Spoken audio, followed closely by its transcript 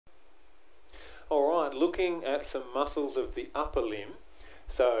start looking at some muscles of the upper limb.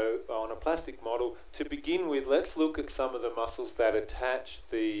 So on a plastic model, to begin with, let's look at some of the muscles that attach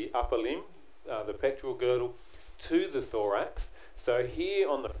the upper limb, the pectoral girdle, to the thorax. So here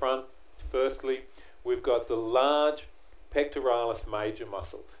on the front, firstly, we've got the large Pectoralis Major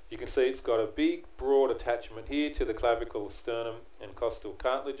muscle. You can see it's got a big, broad attachment here to the clavicle, sternum and costal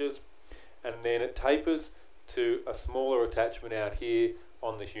cartilages, and then it tapers to a smaller attachment out here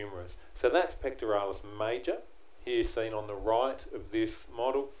on the humerus. So that's Pectoralis Major, here seen on the right of this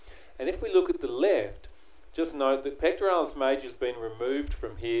model. And if we look at the left, just note that Pectoralis Major has been removed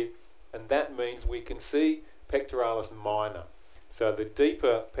from here, and that means we can see Pectoralis Minor. So the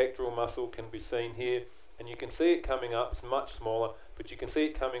deeper pectoral muscle can be seen here, and you can see it coming up. It's much smaller, but you can see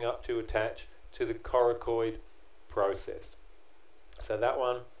it coming up to attach to the coracoid process. So that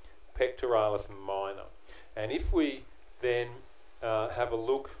one, Pectoralis Minor. And if we then have a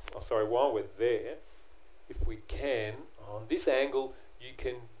look, while we're there, if we can, on this angle, you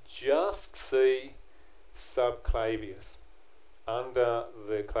can just see subclavius under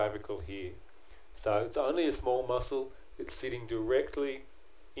the clavicle here. So it's only a small muscle. It's sitting directly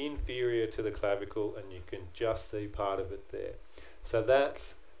inferior to the clavicle, and you can just see part of it there. So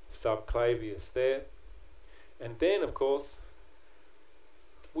that's subclavius there. And then, of course,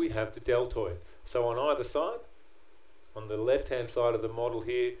 we have the deltoid. So on either side, on the left-hand side of the model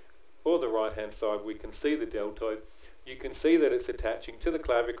here, or the right-hand side, we can see the deltoid. You can see that it's attaching to the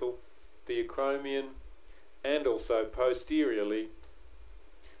clavicle, the acromion, and also posteriorly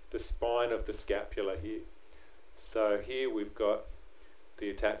the spine of the scapula here. So here we've got the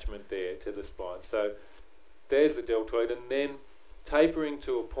attachment there to the spine. So there's the deltoid, and then tapering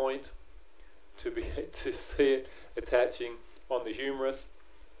to a point to see it attaching on the humerus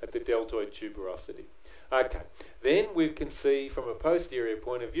at the deltoid tuberosity. Okay, then we can see from a posterior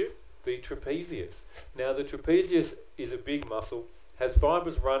point of view the trapezius. Now the trapezius is a big muscle, has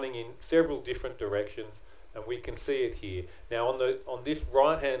fibres running in several different directions, and we can see it here. Now on this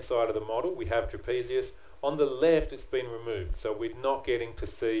right hand side of the model we have trapezius. On the left it's been removed, so we're not getting to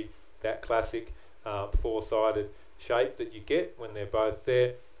see that classic four-sided shape that you get when they're both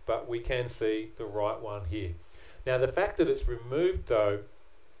there, but we can see the right one here. Now the fact that it's removed though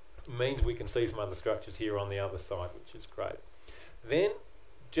means we can see some other structures here on the other side, which is great. Then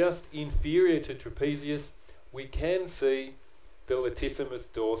just inferior to trapezius we can see the latissimus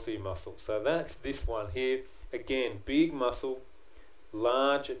dorsi muscle. So that's this one here. Again, big muscle,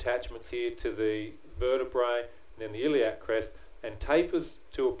 large attachments here to the vertebrae, and then the iliac crest, and tapers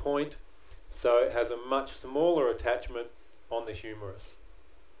to a point, so it has a much smaller attachment on the humerus.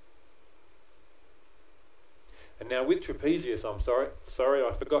 And now with trapezius, I'm sorry,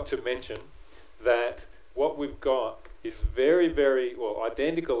 I forgot to mention that what we've got is very, very, well,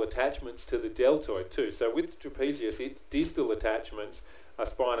 identical attachments to the deltoid too. So with trapezius, its distal attachments are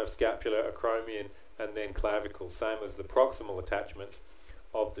spine of scapula, acromion, and then clavicle, same as the proximal attachments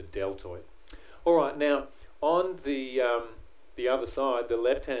of the deltoid. All right, now on the other side, the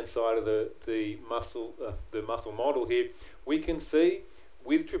left-hand side of the muscle model here, we can see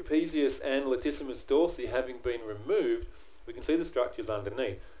with trapezius and latissimus dorsi having been removed, we can see the structures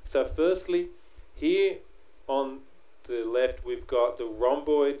underneath. So firstly, here on the left we've got the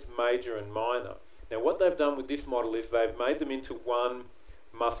rhomboids, major and minor. Now what they've done with this model is they've made them into one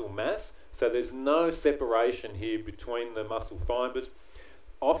muscle mass, so there's no separation here between the muscle fibres.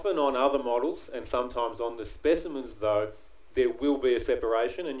 Often on other models, and sometimes on the specimens though, there will be a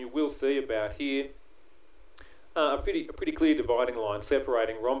separation, and you will see about here a pretty clear dividing line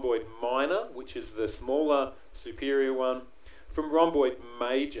separating rhomboid minor, which is the smaller superior one, from rhomboid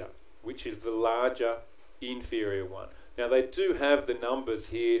major, which is the larger inferior one. Now they do have the numbers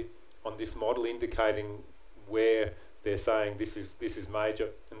here on this model indicating where they're saying this is major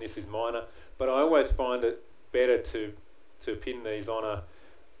and this is minor, but I always find it better to pin these on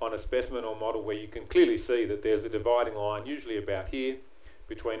a specimen or model where you can clearly see that there's a dividing line, usually about here,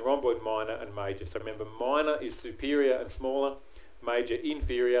 between rhomboid minor and major. So remember, minor is superior and smaller, major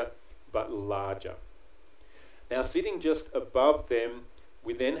inferior but larger. Now sitting just above them,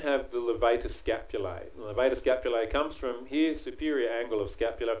 we then have the levator scapulae. The levator scapulae comes from here, superior angle of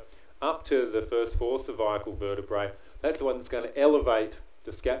scapula, up to the first four cervical vertebrae. That's the one that's going to elevate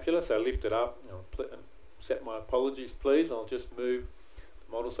the scapula, so lift it up. I'll set my apologies please, I'll just move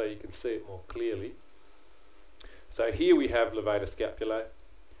the model so you can see it more clearly. So here we have levator scapulae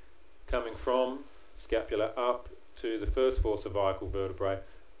coming from scapula up to the first four cervical vertebrae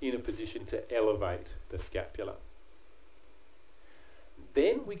in a position to elevate the scapula.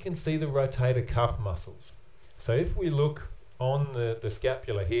 Then we can see the rotator cuff muscles. So if we look on the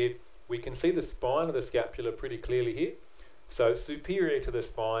scapula here, we can see the spine of the scapula pretty clearly here. So superior to the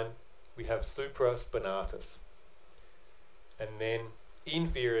spine, we have supraspinatus. And then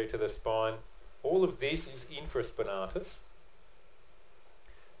inferior to the spine, all of this is infraspinatus.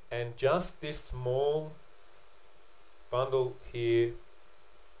 And just this small bundle here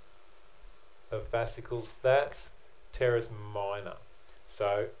of fascicles, that's Teres Minor.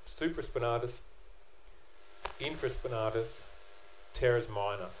 So supraspinatus, infraspinatus, Teres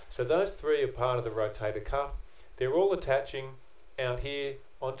Minor. So those three are part of the rotator cuff. They're all attaching out here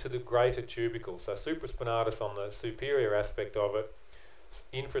onto the greater tubercle. So supraspinatus on the superior aspect of it,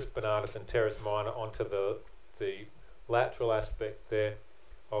 infraspinatus and Teres Minor onto the lateral aspect there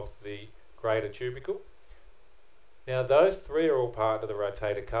of the greater tubercle. Now those three are all part of the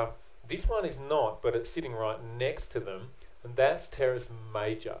rotator cuff. This one is not, but it's sitting right next to them, and that's Teres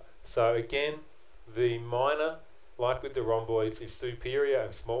Major. So again, the minor, like with the rhomboids, is superior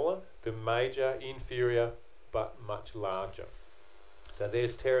and smaller. The major, inferior, but much larger. So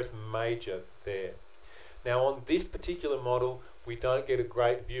there's Teres Major there. Now on this particular model, we don't get a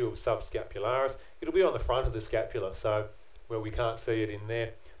great view of subscapularis. It'll be on the front of the scapula, so where we can't see it in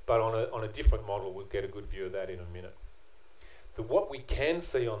there. But on a different model, we'll get a good view of that in a minute. What we can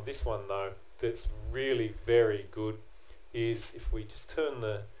see on this one, though, that's really very good, is if we just turn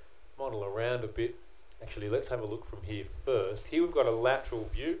the model around a bit. Actually, let's have a look from here first. Here we've got a lateral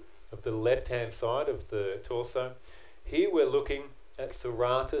view of the left-hand side of the torso. Here we're looking at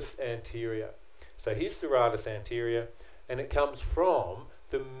Serratus Anterior. So here's Serratus Anterior, and it comes from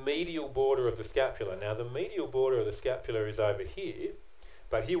the medial border of the scapula. Now, the medial border of the scapula is over here,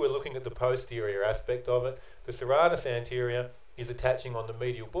 but here we're looking at the posterior aspect of it. The Serratus Anterior is attaching on the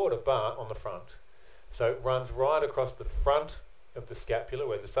medial border, but on the front. So it runs right across the front of the scapula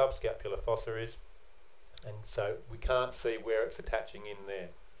where the subscapular fossa is, and so we can't see where it's attaching in there.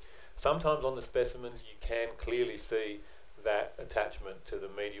 Sometimes on the specimens you can clearly see that attachment to the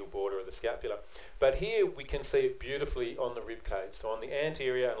medial border of the scapula, but here we can see it beautifully on the rib cage. So on the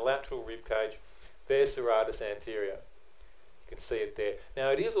anterior and lateral rib cage, there's Serratus Anterior. You can see it there. Now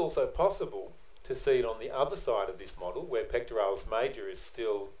it is also possible to see it on the other side of this model where Pectoralis Major is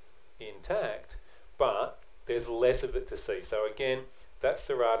still intact, but there's less of it to see. So again, that's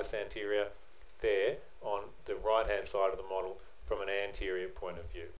Serratus Anterior there on the right hand side of the model from an anterior point of view.